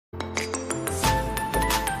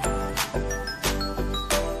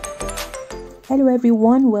Hello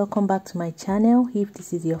everyone, welcome back to my channel. If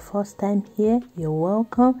this is your first time here, you're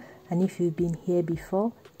welcome, and if you've been here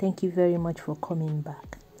before, thank you very much for coming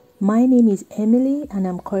back. My name is Emily and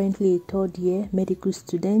I'm currently a third year medical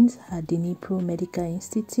student at Dnipro Medical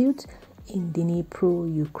Institute in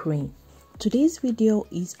Dnipro, Ukraine. Today's video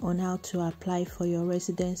is on how to apply for your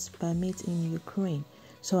residence permit in Ukraine.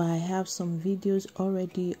 So I have some videos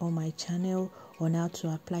already on my channel on how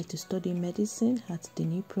to apply to study medicine at the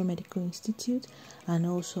Dnipro Medical Institute, and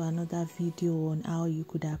also another video on how you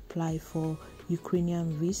could apply for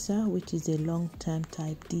Ukrainian visa, which is a long-term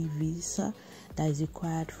type D visa that is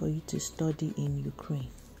required for you to study in Ukraine.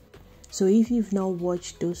 So if you've not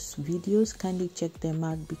watched those videos, kindly check them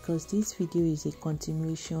out because this video is a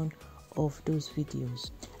continuation of those videos.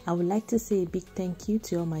 I would like to say a big thank you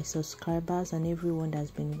to all my subscribers and everyone that's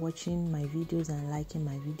been watching my videos and liking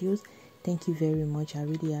my videos. Thank you very much. I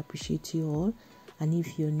really appreciate you all. And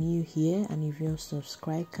if you're new here and if you're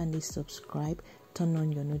subscribed, kindly subscribe, turn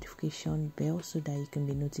on your notification bell so that you can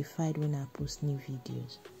be notified when I post new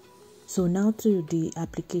videos. So now to the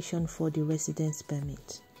application for the residence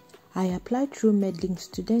permit. I applied through Medlink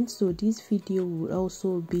students, so this video will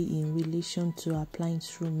also be in relation to applying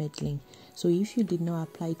through Medlink. So if you did not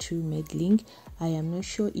apply through Medlink, I am not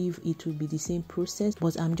sure if it will be the same process,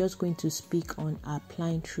 but I'm just going to speak on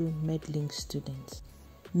applying through Medlink students.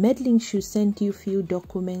 Medlink should send you few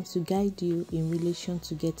documents to guide you in relation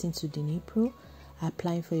to getting to Dnipro,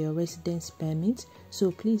 applying for your residence permit.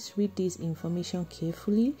 So please read this information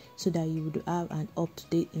carefully so that you would have an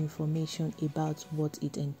up-to-date information about what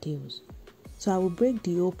it entails. So I will break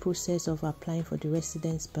the whole process of applying for the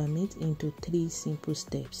residence permit into 3 simple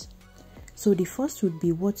steps. So the first would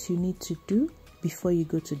be what you need to do before you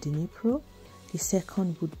go to Dnipro. The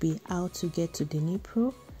second would be how to get to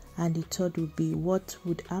Dnipro, and the third would be what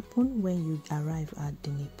would happen when you arrive at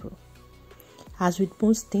Dnipro. As with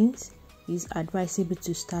most things, it's advisable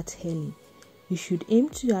to start early. You should aim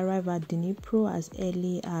to arrive at Dnipro as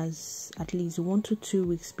early as at least 1 to 2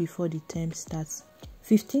 weeks before the term starts.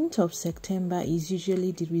 15th of September is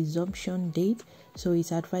usually the resumption date, so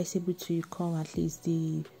it's advisable to come at least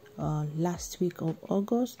the last week of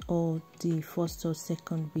August or the first or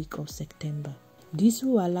second week of September. This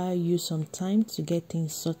will allow you some time to get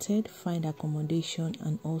things sorted, find accommodation,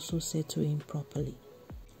 and also settle in properly.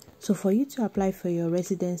 So for you to apply for your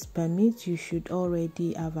residence permit, you should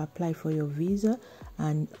already have applied for your visa,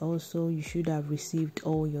 and also you should have received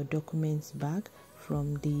all your documents back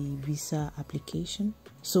from the visa application.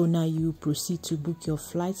 So now you proceed to book your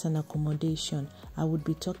flights and accommodation. I would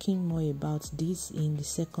be talking more about this in the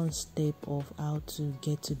second step of how to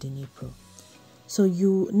get to Dnipro. So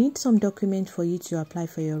you need some document for you to apply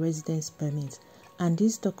for your residence permit, and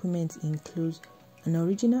this document includes an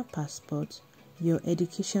original passport, your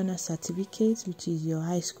educational certificate, which is your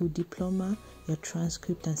high school diploma, your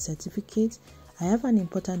transcript and certificate. I have an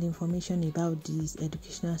important information about these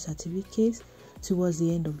educational certificates towards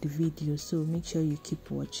the end of the video, so make sure you keep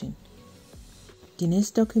watching. The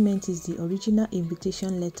next document is the original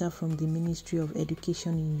invitation letter from the Ministry of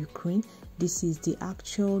Education in Ukraine. This is the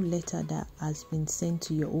actual letter that has been sent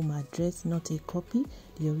to your home address, not a copy,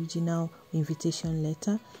 the original invitation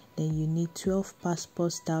letter. Then you need 12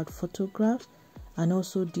 passport styled photographs, and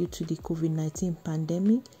also due to the COVID-19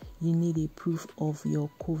 pandemic, you need a proof of your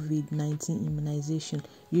COVID-19 immunization.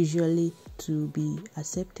 Usually, to be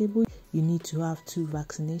acceptable, you need to have 2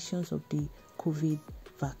 vaccinations of the COVID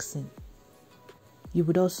vaccine. You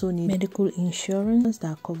would also need medical insurance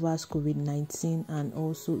that covers COVID-19 and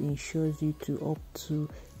also insures you to up to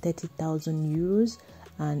 30,000 euros,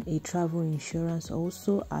 and a travel insurance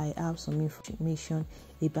also. I have some information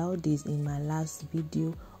about this in my last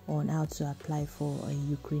video on how to apply for a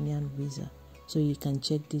Ukrainian visa, so you can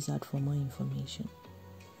check this out for more information.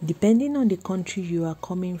 Depending on the country you are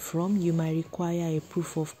coming from, you might require a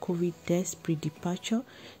proof of COVID test pre-departure,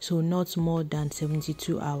 so not more than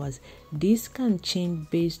 72 hours. This can change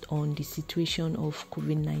based on the situation of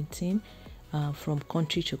COVID-19 from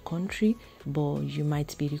country to country, but you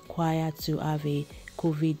might be required to have a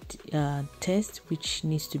COVID test which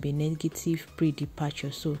needs to be negative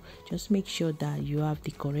pre-departure. So just make sure that you have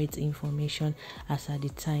the correct information as at the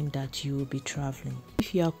time that you will be traveling.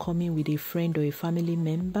 If you are coming with a friend or a family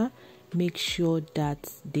member, make sure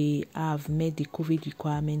that they have met the COVID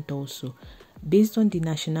requirement also. Based on the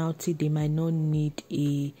nationality, they might not need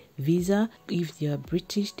a visa. If they are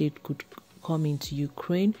British, they could come into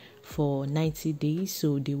Ukraine for 90 days,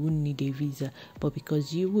 so they wouldn't need a visa. But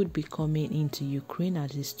because you would be coming into Ukraine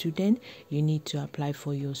as a student, you need to apply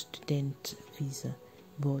for your student visa.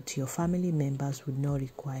 but your family members would not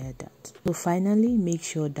require that. So finally, make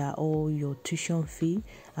sure that all your tuition fee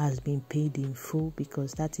has been paid in full,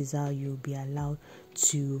 because that is how you'll be allowed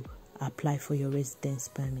to apply for your residence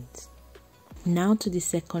permit. Now to the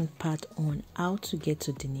second part on how to get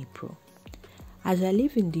to Dnipro. As I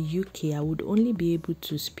live in the UK, I would only be able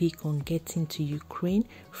to speak on getting to Ukraine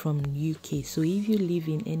from UK. So if you live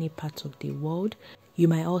in any part of the world, you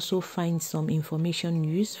might also find some information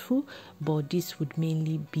useful, but this would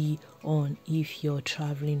mainly be on if you're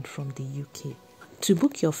traveling from the UK. To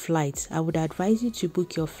book your flights, I would advise you to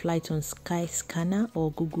book your flight on Skyscanner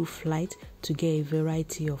or Google Flight to get a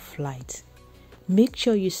variety of flights. Make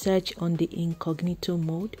sure you search on the incognito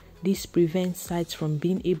mode. This prevents sites from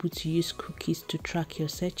being able to use cookies to track your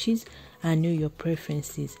searches and know your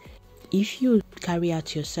preferences. If you carry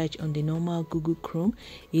out your search on the normal Google Chrome,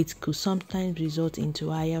 it could sometimes result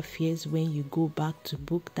into higher fares when you go back to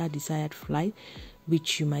book that desired flight,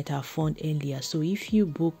 which you might have found earlier. So if you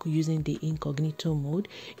book using the incognito mode,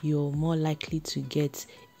 you're more likely to get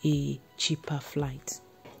a cheaper flight.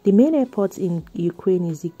 The main airport in Ukraine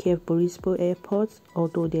is the Kiev Boryspil Airport,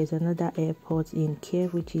 although there's another airport in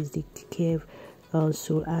Kiev, which is the Kiev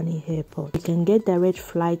Applyiny Airport. You can get direct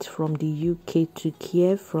flights from the UK to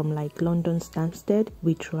Kiev from like London Stansted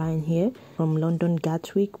with Ryanair, from London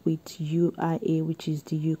Gatwick with UIA, which is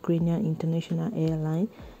the Ukrainian International Airline.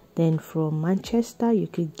 Then from Manchester, you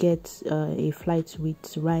could get a flight with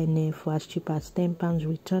Ryanair for as cheap as £10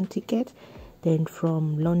 return ticket. Then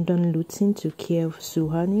from London Luton to Kiev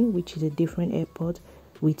Suhani, which is a different airport,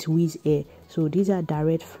 with Wizz Air. So these are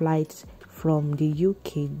direct flights from the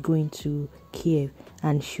UK going to Kiev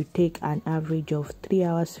and should take an average of 3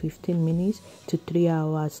 hours 15 minutes to 3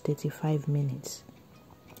 hours 35 minutes.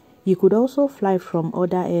 You could also fly from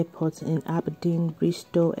other airports in Aberdeen,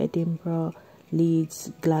 Bristol, Edinburgh,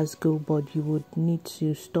 Leeds, Glasgow, but you would need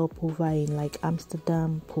to stop over in like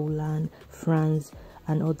Amsterdam, Poland, France,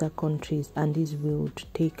 and other countries, and this will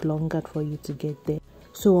take longer for you to get there.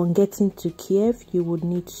 So on getting to Kiev, you would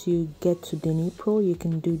need to get to Dnipro. You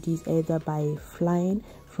can do this either by flying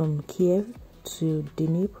from Kiev to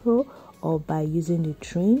Dnipro, or by using the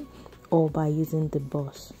train, or by using the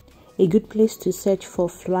bus. A good place to search for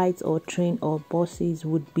flights or train or buses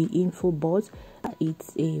would be Infobus.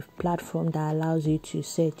 It's a platform that allows you to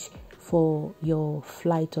search for your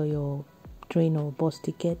flight or your train or bus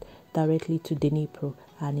ticket directly to Dnipro,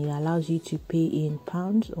 and it allows you to pay in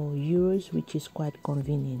pounds or euros, which is quite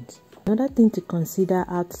convenient. Another thing to consider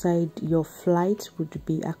outside your flight would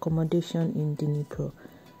be accommodation in Dnipro.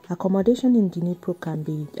 Accommodation in Dnipro can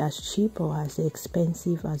be as cheap or as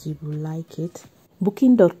expensive as you would like it.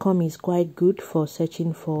 Booking.com is quite good for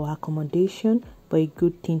searching for accommodation, but a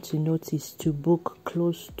good thing to note is to book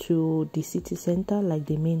close to the city center, like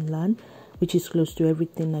the mainland, which is close to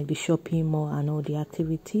everything like the shopping mall and all the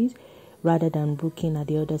activities, rather than booking at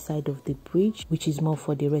the other side of the bridge, which is more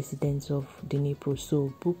for the residents of Dnipro.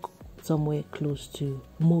 So book somewhere close to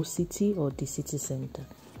Mo City or the city center.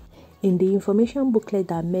 In the information booklet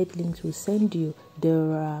that Medlink will send you,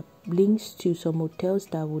 there are links to some hotels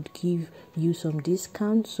that would give you some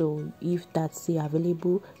discount. So if that's still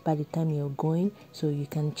available by the time you're going, so you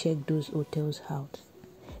can check those hotels out.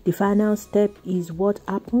 The final step is what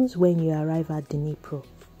happens when you arrive at Dnipro.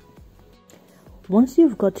 Once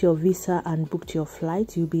you've got your visa and booked your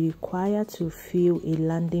flight, you'll be required to fill a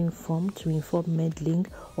landing form to inform Medlink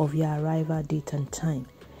of your arrival date and time.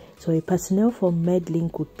 So a personnel from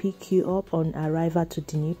Medlink would pick you up on arrival to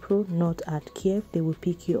Dnipro, not at Kiev. They will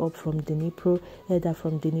pick you up from Dnipro, either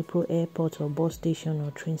from Dnipro airport or bus station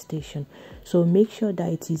or train station. So make sure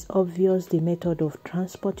that it is obvious the method of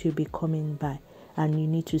transport you'll be coming by, and you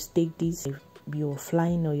need to state this if you're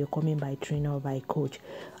flying or you're coming by train or by coach.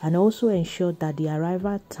 And also ensure that the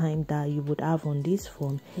arrival time that you would have on this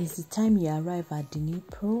form is the time you arrive at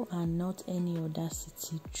Dnipro and not any other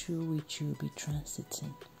city through which you'll be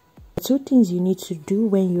transiting. Two things you need to do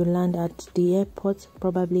when you land at the airport,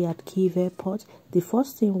 probably at Kiev airport. The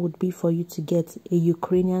first thing would be for you to get a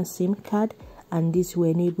Ukrainian SIM card, and this will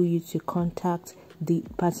enable you to contact the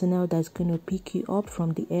personnel that's going to pick you up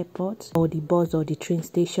from the airport or the bus or the train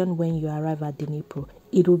station when you arrive at Dnipro.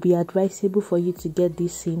 It will be advisable for you to get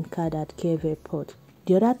this SIM card at Kiev airport.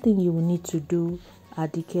 The other thing you will need to do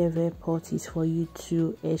at the Kiev airport is for you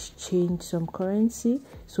to exchange some currency.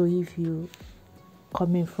 So if you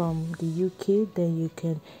coming from the UK, then you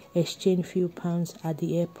can exchange few pounds at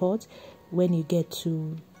the airport. When you get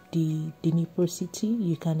to the Dnipro city,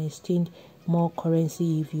 you can exchange more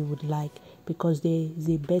currency if you would like, because there is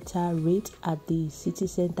a better rate at the city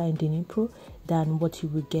center in Dnipro than what you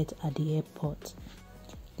will get at the airport.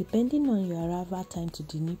 Depending on your arrival time to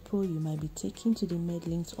Dnipro, you might be taken to the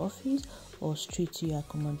Medlink's office or straight to your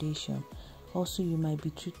accommodation. Also, you might be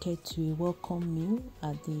treated to a welcome meal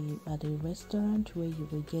at the restaurant where you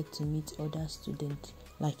will get to meet other students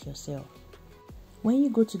like yourself. When you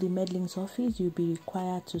go to the Medlink's office, you'll be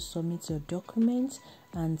required to submit your documents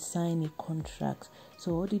and sign a contract.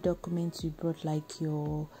 So all the documents you brought, like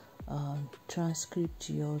your transcript,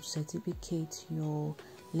 your certificate, your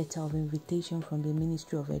letter of invitation from the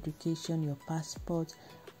Ministry of Education, your passport,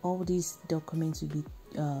 all these documents will be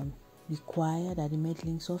required at the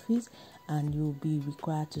Medlink's office, and you'll be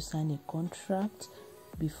required to sign a contract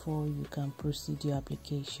before you can proceed your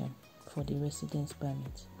application for the residence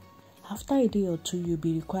permit. After a day or two, you'll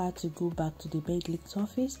be required to go back to the Medlink's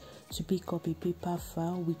office to pick up a paper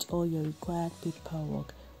file with all your required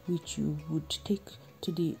paperwork, which you would take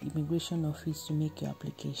to the immigration office to make your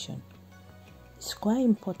application. It's quite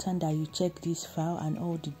important that you check this file and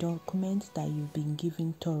all the documents that you've been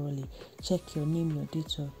given thoroughly. Check your name, your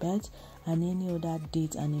date of birth, and any other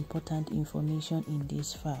date and important information in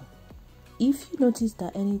this file. If you notice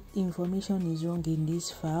that any information is wrong in this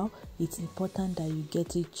file, it's important that you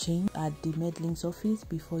get it changed at the Medlink's office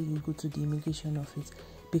before you go to the immigration office,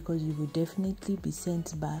 because you will definitely be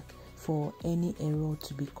sent back for any error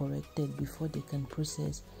to be corrected before they can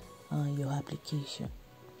process your application.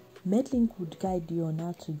 Medlink would guide you on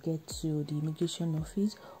how to get to the immigration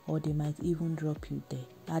office, or they might even drop you there.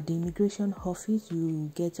 At the immigration office,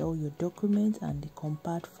 you get all your documents and the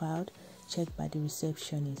compact file checked by the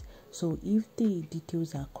receptionist. So if the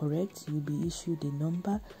details are correct, you'll be issued a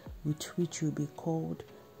number with which you'll be called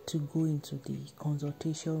to go into the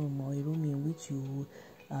consultation room, or a room in which you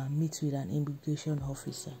will meet with an immigration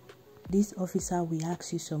officer. This officer will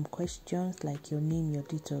ask you some questions like your name, your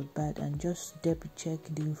date of birth, and just double check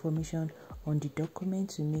the information on the document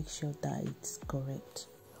to make sure that it's correct.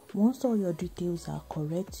 Once all your details are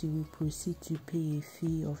correct, you will proceed to pay a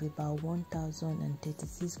fee of about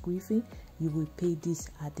 1,036 griffin. You will pay this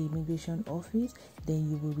at the immigration office, then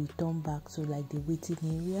you will return back to like the waiting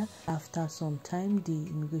area. After some time, the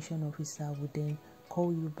immigration officer will then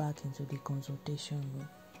call you back into the consultation room.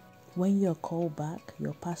 When you're called back,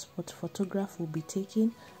 your passport photograph will be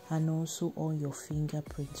taken, and also all your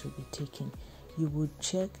fingerprints will be taken. You would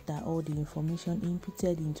check that all the information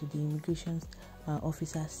inputted into the immigration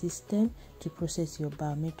officer system to process your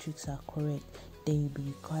biometrics are correct. Then you'll be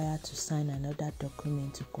required to sign another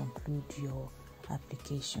document to conclude your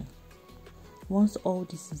application. Once all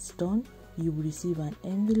this is done, you will receive an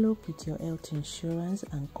envelope with your health insurance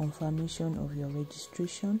and confirmation of your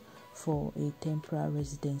registration for a temporary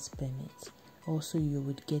residence permit. Also, you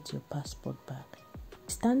would get your passport back.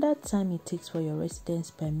 Standard time it takes for your residence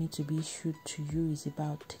permit to be issued to you is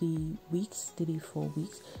about 3 to 4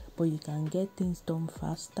 weeks, but you can get things done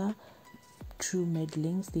faster through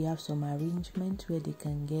Medlinks. They have some arrangement where they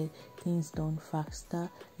can get things done faster,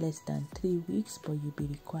 less than 3 weeks, but you'll be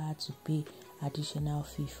required to pay additional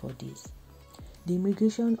fee for this. The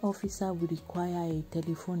immigration officer will require a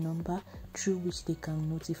telephone number through which they can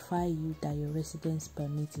notify you that your residence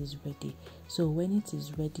permit is ready. So when it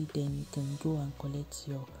is ready, then you can go and collect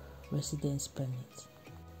your residence permit.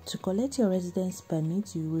 To collect your residence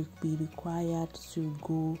permit, you will be required to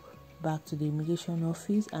go back to the immigration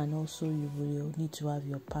office, and also you will need to have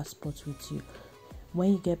your passport with you.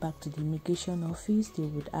 When you get back to the immigration office, they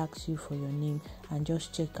would ask you for your name and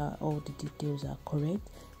just check out all the details are correct.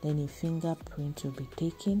 Then a fingerprint will be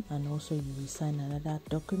taken, and also you will sign another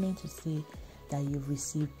document to say that you've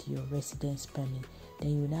received your residence permit.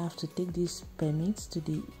 Then you will have to take this permit to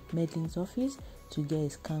the Medlink's office to get a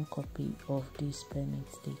scanned copy of this permit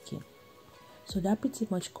taken. So that pretty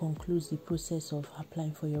much concludes the process of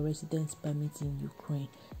applying for your residence permit in Ukraine.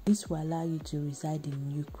 This will allow you to reside in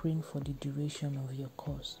Ukraine for the duration of your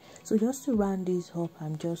course. So just to round this up,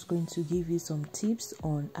 I'm just going to give you some tips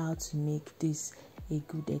on how to make this a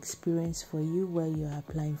good experience for you while you're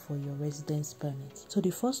applying for your residence permit. So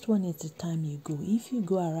the first one is the time you go. If you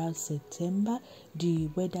go around September, the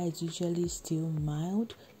weather is usually still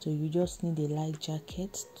mild, so you just need a light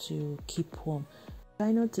jacket to keep warm.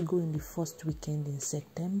 Try not to go in the first weekend in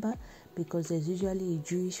September, because there's usually a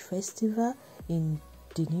Jewish festival in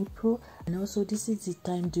Dnipro, and also this is the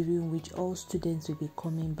time during which all students will be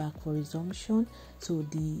coming back for resumption, so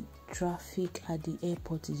the traffic at the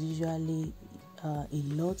airport is usually a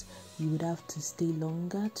lot. You would have to stay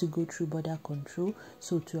longer to go through border control,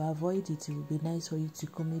 so to avoid it, it would be nice for you to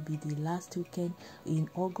come maybe the last weekend in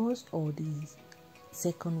August or the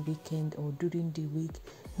second weekend or during the week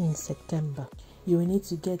in September. You will need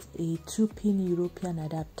to get a 2-pin European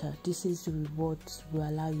adapter. This is what will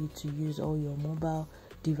allow you to use all your mobile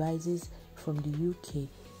devices from the UK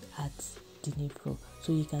at Dnipro.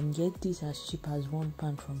 So you can get this as cheap as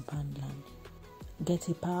 £1 from Poundland. Get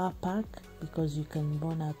a power pack because you can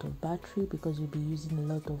run out of battery, because you'll be using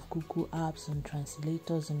a lot of Google apps and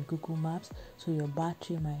translators and Google Maps, so your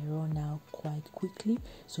battery might run out quite quickly.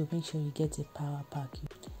 So make sure you get a power pack.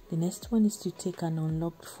 The next one is to take an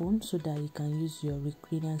unlocked phone so that you can use your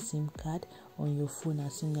Ukrainian SIM card on your phone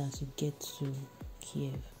as soon as you get to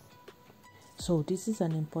Kiev. So this is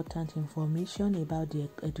an important information about the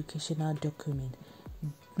educational document.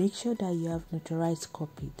 Make sure that you have notarized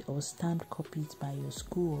copies or stamped copies by your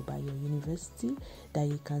school or by your university that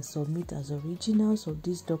you can submit as original. So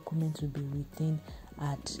these documents will be retained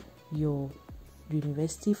at your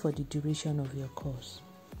university for the duration of your course.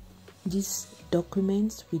 These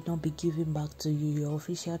documents will not be given back to you. Your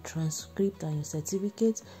official transcript and your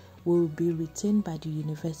certificates will be retained by the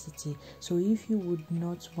university. So if you would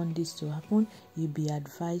not want this to happen, you'll be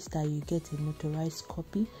advised that you get a notarized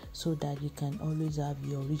copy so that you can always have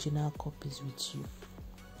your original copies with you.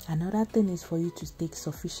 Another thing is for you to take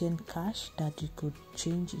sufficient cash that you could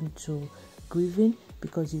change into grieving,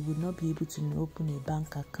 because you would not be able to open a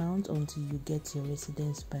bank account until you get your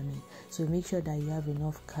residence permit. So make sure that you have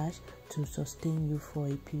enough cash to sustain you for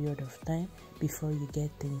a period of time before you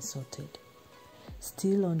get things sorted.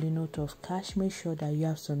 Still on the note of cash, make sure that you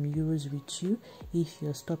have some euros with you if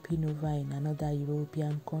you're stopping over in another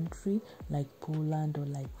European country like Poland or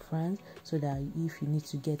like France, so that if you need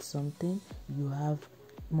to get something, you have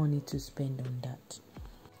money to spend on that.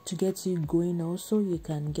 To get you going also, you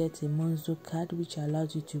can get a Monzo card which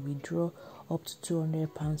allows you to withdraw up to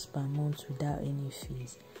 £200 per month without any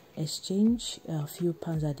fees. Exchange a few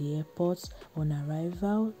pounds at the airport on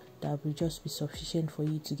arrival. That will just be sufficient for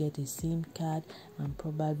you to get a SIM card and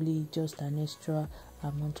probably just an extra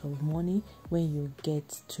amount of money. When you get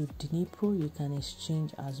to Dnipro, you can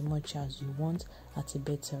exchange as much as you want at a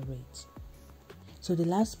better rate. So the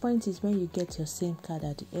last point is, when you get your SIM card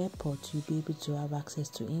at the airport, you'll be able to have access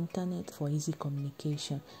to internet for easy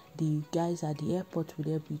communication. The guys at the airport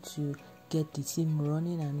will help you to get the SIM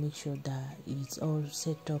running and make sure that it's all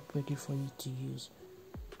set up ready for you to use.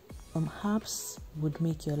 Apps would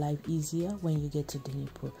make your life easier when you get to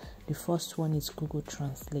Dnipro. The first one is Google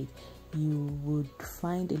Translate. You would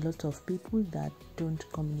find a lot of people that don't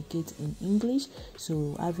communicate in English,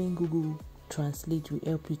 so having Google Translate will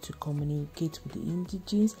help you to communicate with the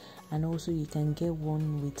indigenes. And also you can get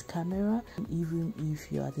one with camera. Even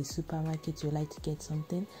if you're at the supermarket, you like to get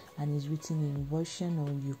something and it's written in Russian or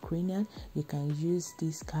Ukrainian, you can use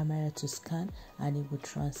this camera to scan and it will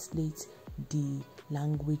translate the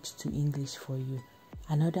language to English for you.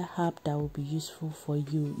 Another app that will be useful for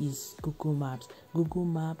you is Google Maps. Google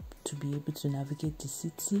Map to be able to navigate the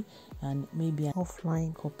city, and maybe an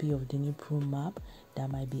offline copy of the Dnipro map that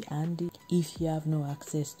might be handy if you have no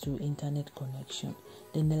access to internet connection.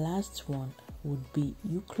 Then the last one would be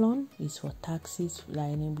Uklon. It's for taxis that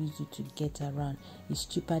enables you to get around. It's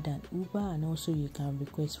cheaper than Uber, and also you can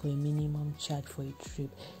request for a minimum charge for a trip.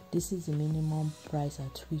 This is the minimum price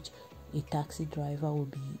at which a taxi driver will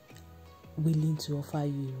be willing to offer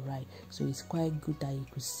you a ride. So it's quite good that you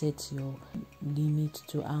could set your limit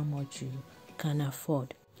to how much you can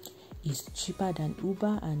afford. It's cheaper than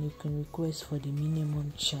Uber, and you can request for the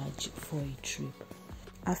minimum charge for a trip.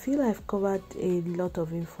 I feel I've covered a lot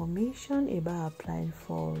of information about applying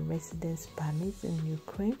for residence permits in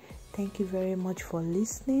Ukraine. Thank you very much for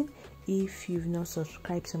listening. If you've not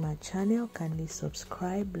subscribed to my channel, kindly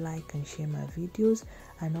subscribe, like and share my videos.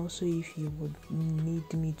 And also, if you would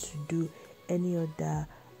need me to do any other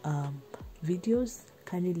videos,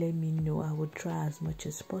 kindly let me know. I will try as much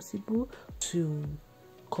as possible to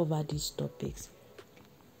cover these topics.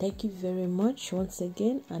 Thank you very much once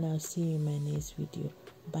again, and I'll see you in my next video.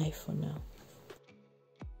 Bye for now.